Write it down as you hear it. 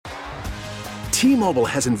T-Mobile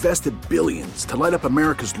has invested billions to light up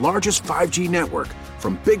America's largest 5G network,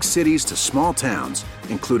 from big cities to small towns,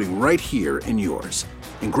 including right here in yours.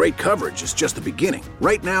 And great coverage is just the beginning.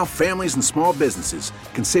 Right now, families and small businesses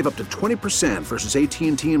can save up to 20% versus AT&T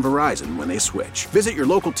and Verizon when they switch. Visit your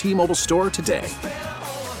local T-Mobile store today.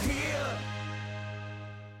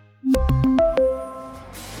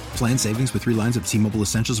 Plan savings with 3 lines of T-Mobile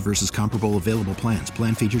Essentials versus comparable available plans.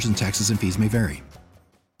 Plan features and taxes and fees may vary.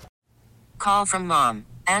 Call from mom.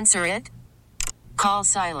 Answer it. Call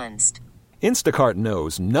silenced. Instacart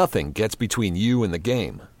knows nothing gets between you and the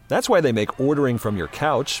game. That's why they make ordering from your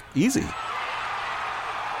couch easy.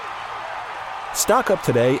 Stock up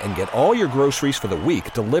today and get all your groceries for the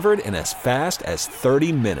week delivered in as fast as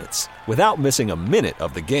 30 minutes without missing a minute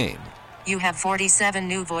of the game. You have 47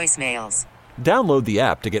 new voicemails. Download the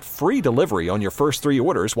app to get free delivery on your first 3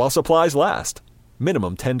 orders while supplies last.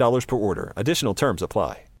 Minimum $10 per order. Additional terms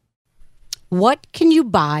apply. What can you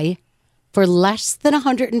buy for less than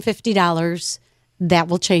 $150 that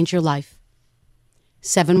will change your life?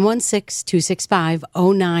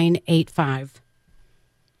 716-265-0985.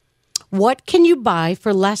 What can you buy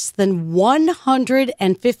for less than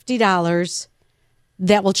 $150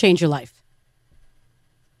 that will change your life?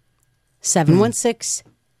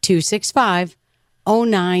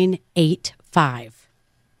 716-265-0985.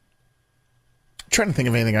 Trying to think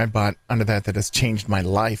of anything I bought under that has changed my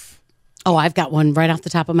life. Oh, I've got one right off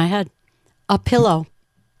the top of my head. A pillow.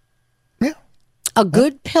 Yeah. A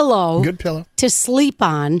good pillow. Good pillow. To sleep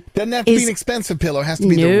on. Doesn't have to be an expensive pillow. It has to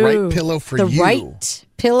be the right pillow for you. The right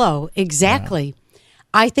pillow. Exactly. Yeah.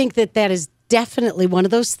 I think that is definitely one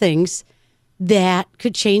of those things that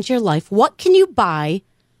could change your life. What can you buy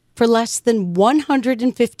for less than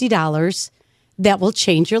 $150 that will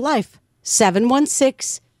change your life?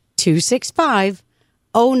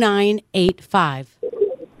 716-265-0985.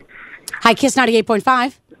 Hi, Kiss 98.5.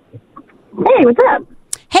 Hey, what's up?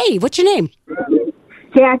 Hey, what's your name?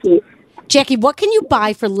 Jackie. Jackie, what can you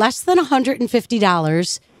buy for less than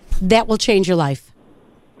 $150 that will change your life?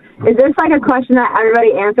 Is this like a question that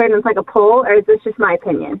everybody answered and it's like a poll, or is this just my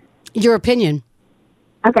opinion? Your opinion.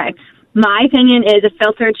 Okay. My opinion is a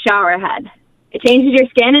filtered shower head. It changes your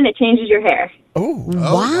skin and it changes your hair. Oh,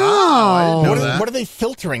 wow. What are they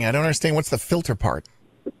filtering? I don't understand. What's the filter part?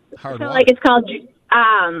 Hard water. Like it's called,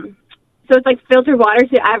 so it's like filtered water.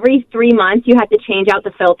 So every 3 months you have to change out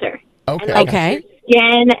the filter. Okay. And, okay. Your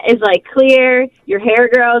skin is like clear. Your hair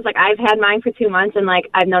grows. Like I've had mine for 2 months and like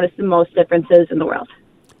I've noticed the most differences in the world.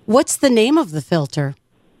 What's the name of the filter?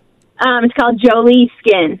 It's called Jolie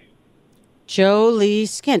Skin. Jolie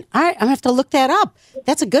Skin. All right, I'm going to have to look that up.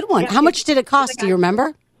 That's a good one. Yeah, how much did it cost? Do you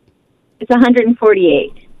remember? It's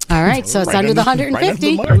 $148. All right, so it's under the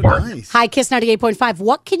 150. Nice. Hi, Kiss 98.5.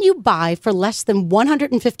 What can you buy for less than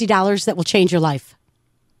 $150 that will change your life?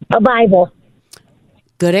 A Bible.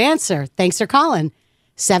 Good answer. Thanks for calling.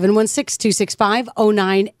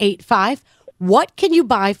 716-265-0985. What can you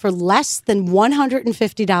buy for less than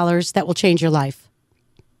 $150 that will change your life?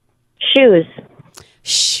 Shoes.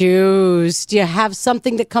 Shoes. Do you have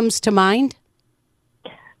something that comes to mind?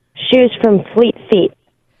 Shoes from Fleet Feet.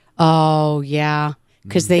 Oh, yeah,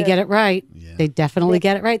 because they get it right. Yeah. They definitely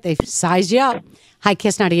get it right. They size you up. Hi,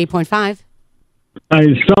 Kiss 98.5. Hi,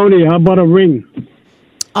 Sony. How about a ring?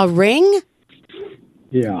 A ring?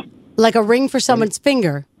 Yeah. Like a ring for someone's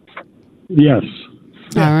finger? Yes.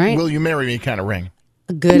 Yeah. All right. Will you marry me kind of ring?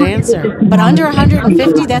 A good answer. But under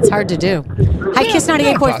 150, that's hard to do. Hi, Kiss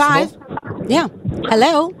 98.5. Yeah.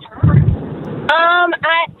 Hello.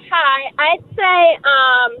 Hi. I'd say,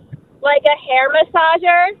 like a hair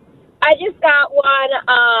massager. I just got one,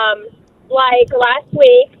 like last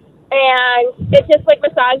week, and it just like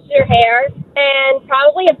massages your hair, and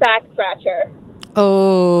probably a back scratcher.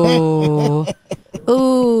 Oh.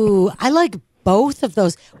 Ooh, I like both of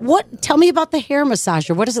those. Tell me about the hair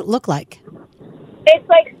massager. What does it look like? It's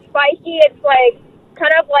like spiky. It's like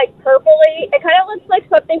kind of like purpley. It kind of looks like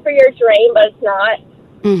something for your drain, but it's not.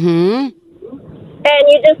 Mm-hmm. And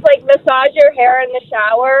you just like massage your hair in the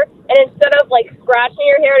shower, and instead of like scratching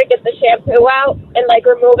your hair to get the shampoo out and like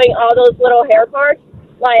removing all those little hair parts,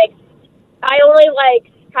 like I only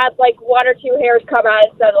like have like 1 or 2 hairs come out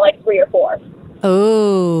instead of like 3 or 4.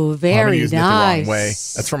 Oh, very nice. It the wrong way.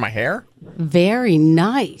 That's for my hair? Very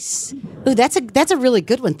nice. Ooh, that's a really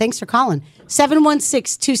good one. Thanks for calling.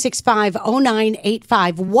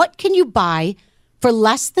 716-265-0985. What can you buy for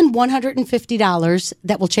less than $150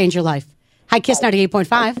 that will change your life? Hi, Kiss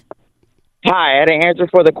 98.5. Hi, I had an answer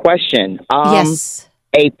for the question. Yes.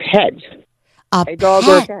 A pet. A dog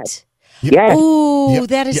or a cat. Yes. Oh,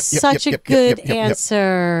 that is such a good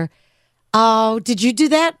answer. Oh, did you do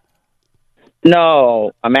that?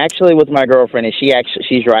 No, I'm actually with my girlfriend, and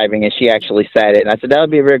she's driving, and she actually said it. And I said, that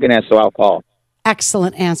would be a very good answer, so I'll call.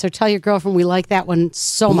 Excellent answer. Tell your girlfriend we like that one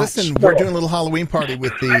so much. Listen, we're doing a little Halloween party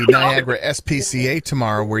with the Niagara SPCA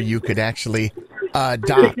tomorrow where you could actually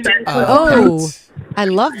adopt. I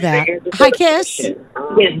love that. Hi, Kiss.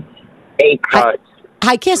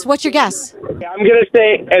 Hi, Kiss. What's your guess? I'm going to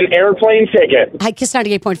say an airplane ticket. Hi, Kiss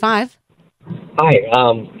 98.5. Hi,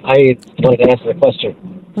 I wanted to answer the question.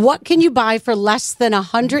 What can you buy for less than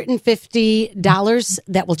 $150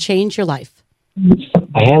 that will change your life?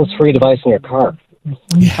 A hands-free device in your car.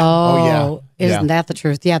 Isn't that the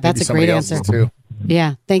truth? Yeah, that's a great answer. Too.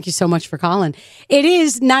 Yeah, thank you so much for calling. It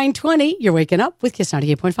is 9:20. You're waking up with Kiss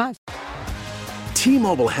 98.5.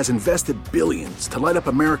 T-Mobile has invested billions to light up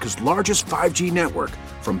America's largest 5G network,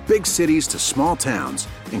 from big cities to small towns,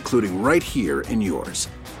 including right here in yours.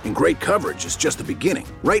 And great coverage is just the beginning.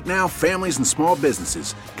 Right now, families and small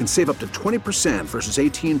businesses can save up to 20% versus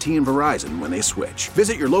AT&T and Verizon when they switch.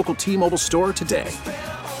 Visit your local T-Mobile store today.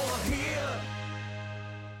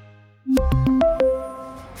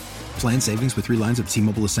 Plan savings with 3 lines of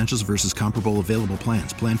T-Mobile Essentials versus comparable available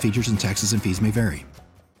plans. Plan features and taxes and fees may vary.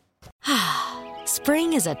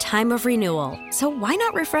 Spring is a time of renewal, so why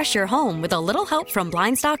not refresh your home with a little help from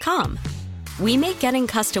Blinds.com? We make getting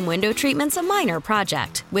custom window treatments a minor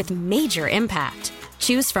project with major impact.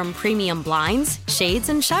 Choose from premium blinds, shades,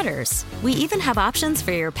 and shutters. We even have options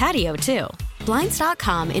for your patio, too.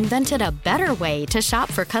 Blinds.com invented a better way to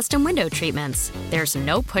shop for custom window treatments. There's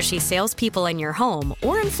no pushy salespeople in your home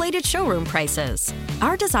or inflated showroom prices.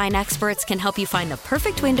 Our design experts can help you find the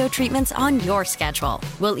perfect window treatments on your schedule.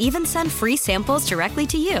 We'll even send free samples directly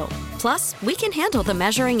to you. Plus, we can handle the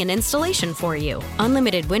measuring and installation for you.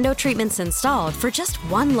 Unlimited window treatments installed for just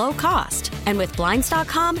one low cost. And with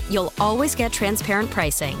Blinds.com, you'll always get transparent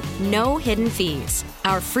pricing. No hidden fees.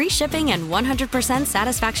 Our free shipping and 100%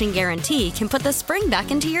 satisfaction guarantee can put the spring back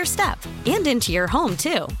into your step and into your home,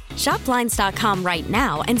 too. Shop Blinds.com right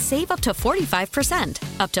now and save up to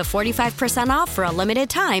 45%. Up to 45% off for a limited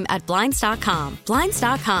time at Blinds.com.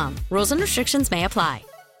 Blinds.com. Rules and restrictions may apply.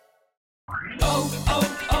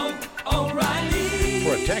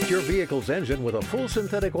 Protect your vehicle's engine with a full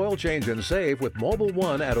synthetic oil change and save with Mobil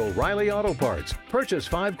 1 at O'Reilly Auto Parts. Purchase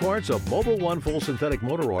 5 quarts of Mobil 1 full synthetic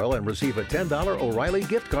motor oil and receive a $10 O'Reilly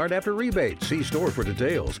gift card after rebate. See store for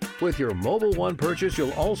details. With your Mobil 1 purchase,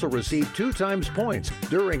 you'll also receive 2 times points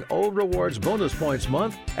during O Rewards Bonus Points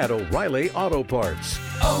Month at O'Reilly Auto Parts.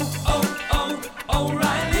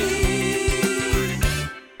 O'Reilly